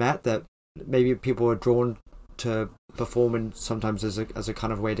clowns you've met, that maybe people are drawn to performing sometimes as a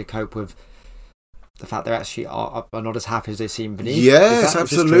kind of way to cope with the fact they actually are not as happy as they seem beneath? Yes,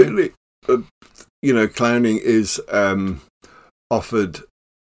 absolutely. You know, clowning is offered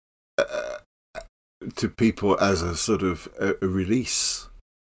to people as a sort of a release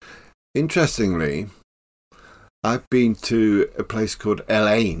interestingly, I've been to a place called El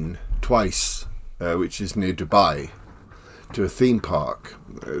Ain twice, which is near Dubai, to a theme park.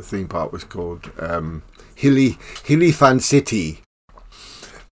 The theme park was called Hilly Fan City,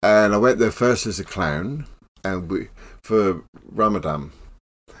 and I went there first as a clown, and for Ramadan,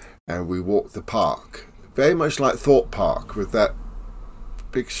 and we walked the park, very much like Thorpe Park, with that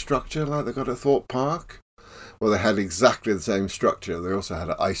big structure like they got at Thorpe Park. Well, they had exactly the same structure. They also had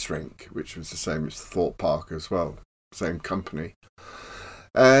an ice rink, which was the same as Thorpe Park as well, same company.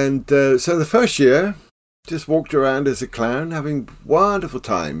 And so the first year, just walked around as a clown, having wonderful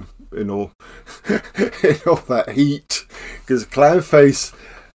time in all in all that heat, because clown face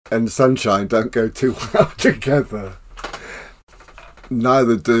and sunshine don't go too well together.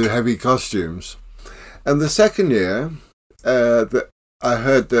 Neither do heavy costumes. And the second year, that I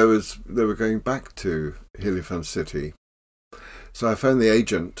heard they were going back to Hilifan City. So I phoned the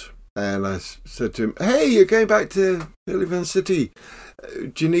agent and I said to him, "Hey, you're going back to Hilifan City.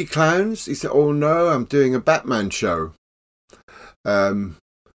 Do you need clowns?" He said, "Oh no, I'm doing a Batman show." I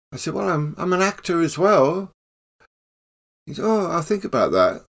said, "Well, I'm an actor as well." He said, "Oh, I'll think about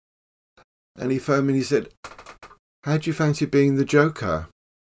that." And he phoned me and he said, "How do you fancy being the Joker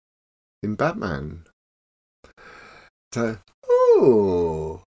in Batman?"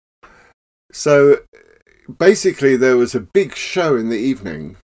 So basically there was a big show in the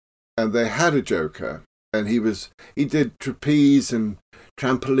evening and they had a Joker, and he did trapeze and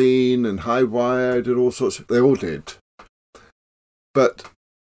trampoline and high wire, did all sorts they all did. But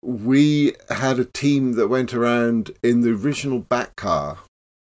we had a team that went around in the original Bat car.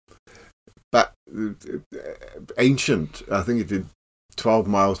 Ancient, I think it did 12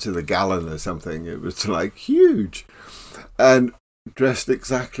 miles to the gallon or something. It was like huge, and dressed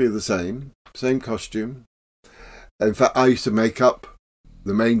exactly the same costume. In fact, I used to make up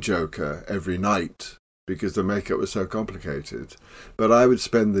the main Joker every night because the makeup was so complicated. But I would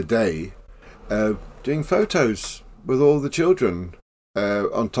spend the day doing photos with all the children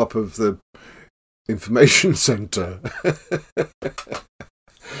on top of the information centre.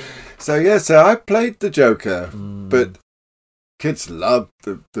 So I played the Joker, but kids loved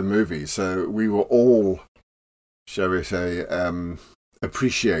the movie, so we were all, shall we say,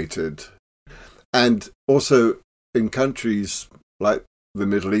 appreciated. And also in countries like the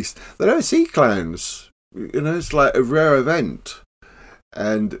Middle East, they don't see clowns. It's like a rare event,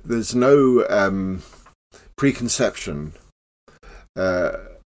 and there's no preconception. They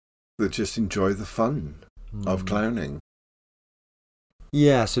just enjoy the fun of clowning.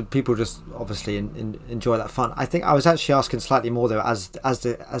 Yeah, so people just obviously enjoy that fun. I think I was actually asking slightly more though, as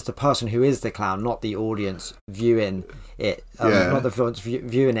the person who is the clown, not the audience viewing it, not the audience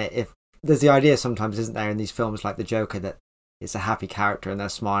viewing it. If there's the idea sometimes, isn't there, in these films like the Joker, that it's a happy character and they're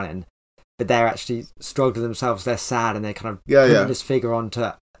smiling, but they're actually struggling themselves. They're sad and they're kind of putting this figure on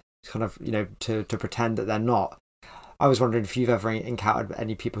to kind of to pretend that they're not. I was wondering if you've ever encountered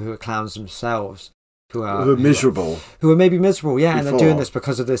any people who are clowns themselves. Who are miserable, who are maybe miserable, before. And they're doing this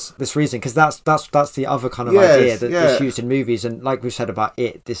because of this reason, because that's the other kind of idea that's used in movies. And like we've said about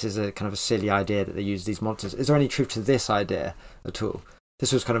it, this is a kind of a silly idea that they use these monsters. Is there any truth to this idea at all?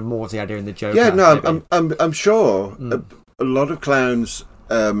 This was kind of more of the idea in the Joker. Yeah, no, I'm sure a lot of clowns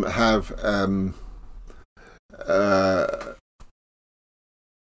have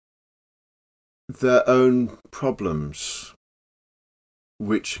their own problems,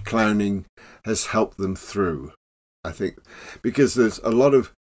 which clowning has helped them through, I think, because there's a lot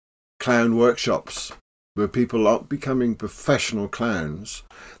of clown workshops where people aren't becoming professional clowns.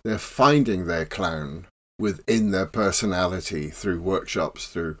 They're finding their clown within their personality through workshops,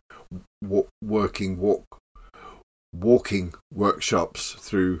 through walking workshops,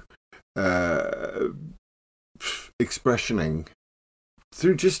 through expressioning,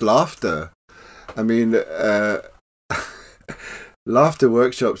 through just laughter. I mean, laughter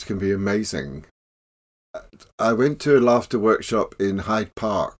workshops can be amazing. I went to a laughter workshop in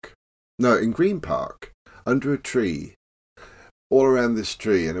in Green Park, under a tree, all around this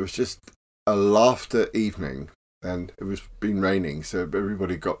tree, and it was just a laughter evening, and it was been raining, so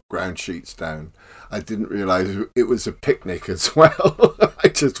everybody got ground sheets down. I didn't realise it was a picnic as well. I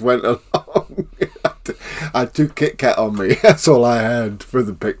just went along. I had 2 Kit Kat on me, that's all I had for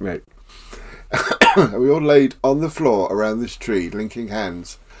the picnic. We all laid on the floor around this tree, linking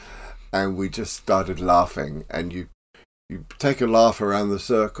hands, and we just started laughing. And you take a laugh around the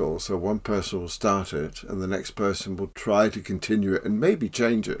circle, so one person will start it, and the next person will try to continue it and maybe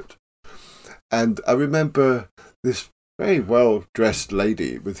change it. And I remember this very well-dressed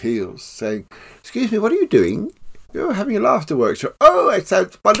lady with heels saying, "Excuse me, what are you doing?" You're having a laughter workshop. Oh, it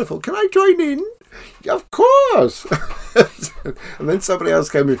sounds wonderful. Can I join in? Of course. And then somebody else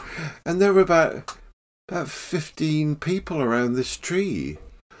came in, and there were about 15 people around this tree,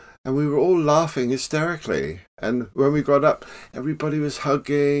 and we were all laughing hysterically. And when we got up, everybody was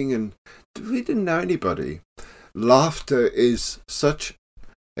hugging, and we didn't know anybody. Laughter is such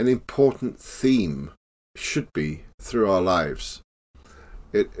an important theme, should be, through our lives.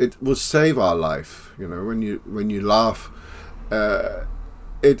 It will save our life. You know, when you laugh,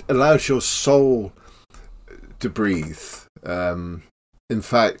 it allows your soul to breathe. In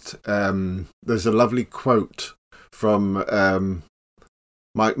fact, there's a lovely quote from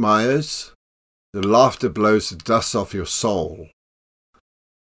Mike Myers: "The laughter blows the dust off your soul."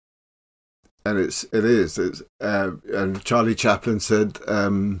 And it is. And Charlie Chaplin said,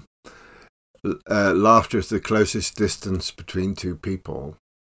 laughter is the closest distance between two people.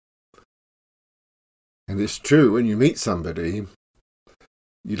 And it's true, when you meet somebody,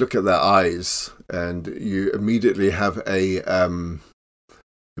 you look at their eyes and you immediately have a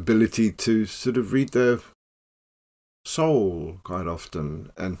ability to sort of read their soul quite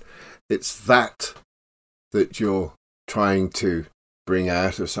often. And it's that you're trying to bring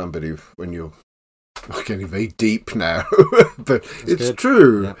out of somebody when you're getting very deep now. But that's it's good.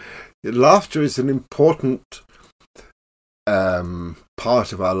 True. Yeah. Laughter is an important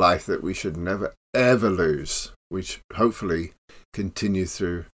part of our life that we should never, ever lose, which hopefully continue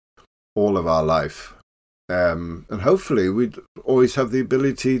through all of our life. And hopefully we'd always have the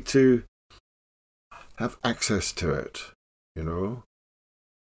ability to have access to it, you know.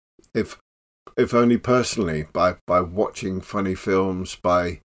 If only personally, by watching funny films,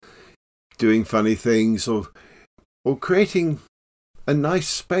 by doing funny things, or creating a nice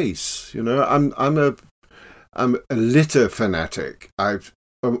space. You know, I'm a litter fanatic.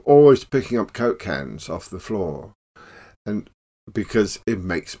 I'm always picking up Coke cans off the floor, and because it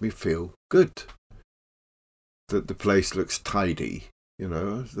makes me feel good that the place looks tidy. You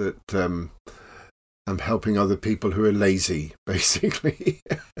know, that I'm helping other people who are lazy, basically.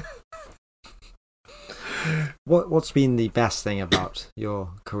 What's been the best thing about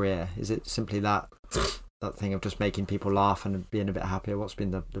your career? Is it simply that thing of just making people laugh and being a bit happier? What's been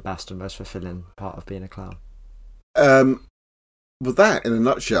the best and most fulfilling part of being a clown? Well, that in a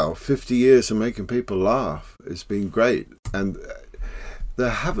nutshell, 50 years of making people laugh. It's been great, and there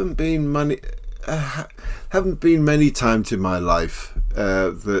haven't been many times in my life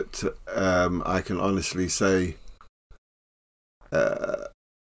that I can honestly say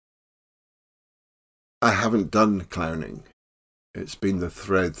I haven't done clowning. It's been the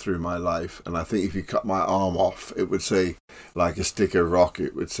thread through my life. And I think if you cut my arm off, it would say, like a stick of rock,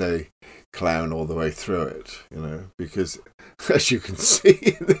 it would say clown all the way through it, you know, because as you can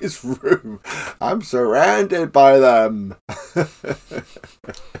see in this room, I'm surrounded by them.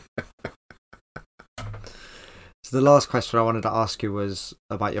 So the last question I wanted to ask you was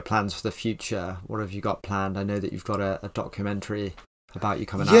about your plans for the future. What have you got planned? I know that you've got a documentary about you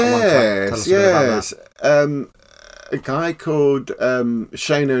coming out. Yes, yes. A guy called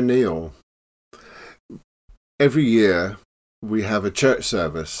Shane O'Neill. Every year we have a church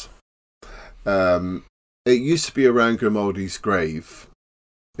service. It used to be around Grimaldi's grave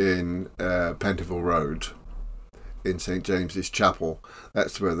in Pentonville Road in St. James's Chapel.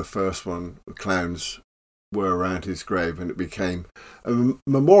 That's where the first one, the clowns were around his grave, and it became a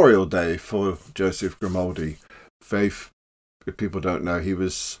memorial day for Joseph Grimaldi. If people don't know, he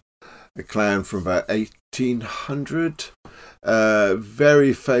was a clown from about 1800,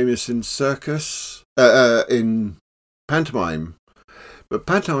 very famous in circus, in pantomime. But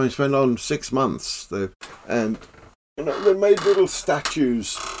pantomimes went on 6 months, and you know, they made little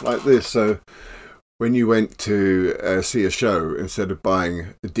statues like this. So when you went to see a show, instead of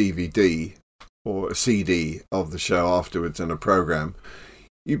buying a DVD or a CD of the show afterwards and a program,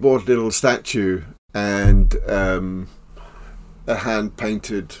 you bought a little statue and a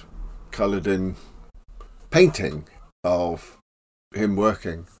hand-painted, coloured-in painting of him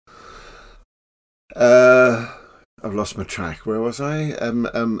working. I've lost my track. Where was I? I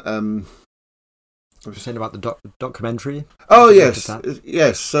was saying about the documentary. Oh, yes.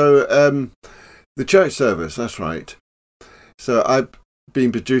 Yes. So the church service, that's right. So I've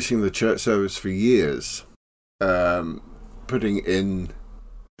been producing the church service for years, putting in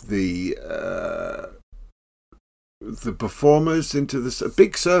the performers into this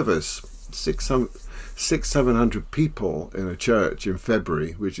big service, 700 people in a church in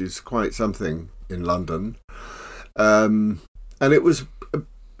February, which is quite something in London. And it was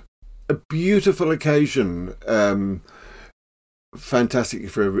a beautiful occasion, fantastic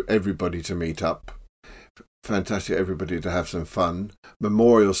for everybody to meet up. fantastic everybody to have some fun.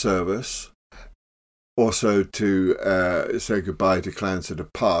 Memorial service, also to say goodbye to clans that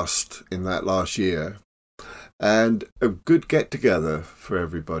have passed in that last year, and a good get-together for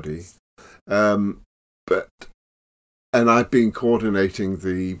everybody. And I've been coordinating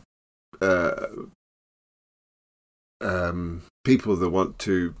the people that want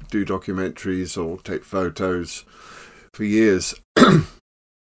to do documentaries or take photos for years.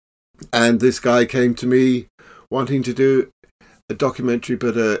 And this guy came to me wanting to do a documentary,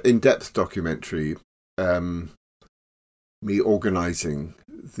 but an in-depth documentary, me organising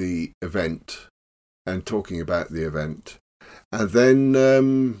the event and talking about the event. And then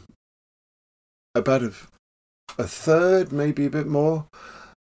about a third, maybe a bit more,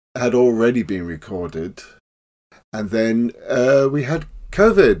 had already been recorded. And then we had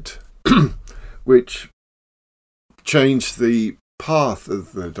COVID, which changed the path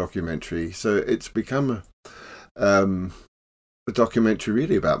of the documentary. So it's become a documentary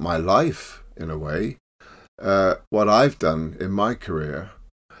really about my life, in a way, what I've done in my career.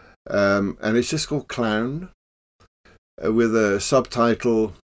 And it's just called Clown, with a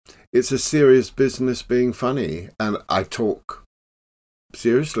subtitle, "It's a Serious Business Being Funny." And I talk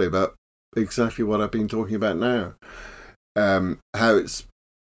seriously about exactly what I've been talking about now. How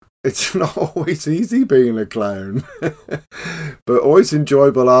it's not always easy being a clown, but always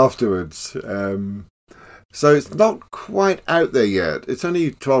enjoyable afterwards. So it's not quite out there yet. It's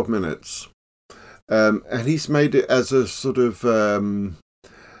only 12 minutes. And he's made it as a sort of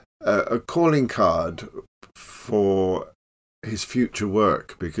a calling card for his future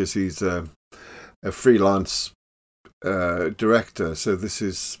work, because he's a freelance director. So this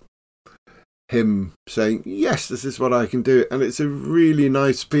is him saying, yes, this is what I can do. And it's a really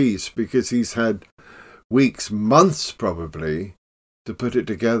nice piece, because he's had weeks, months probably, to put it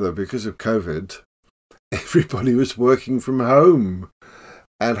together because of COVID. Everybody was working from home,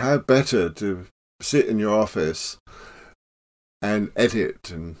 and how better to sit in your office and edit.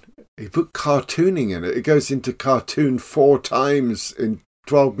 And he put cartooning in it. It goes into cartoon 4 times in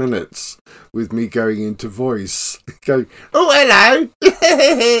 12 minutes, with me going into voice, going, "Oh, hello."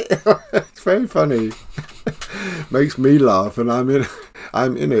 It's very funny. Makes me laugh, and I'm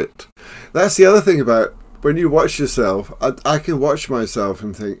in it. That's the other thing about when you watch yourself. I can watch myself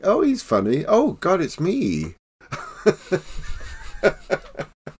and think, "Oh, he's funny. Oh God, it's me."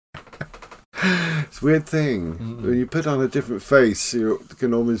 It's a weird thing. Mm-hmm. When you put on a different face, you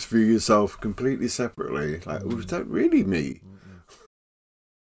can almost view yourself completely separately. Like, was that really me?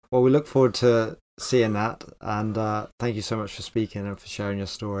 Well, we look forward to seeing that, and thank you so much for speaking and for sharing your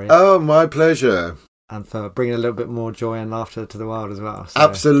story. Oh, my pleasure. And for bringing a little bit more joy and laughter to the world as well. So,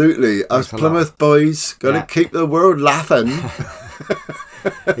 absolutely. Us Plymouth boys, got to keep the world laughing.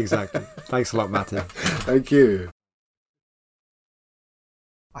 Exactly. Thanks a lot, Mattie. Thank you.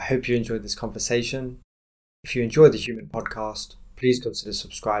 I hope you enjoyed this conversation. If you enjoyed the Human Podcast, please consider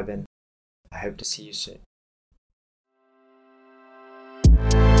subscribing. I hope to see you soon.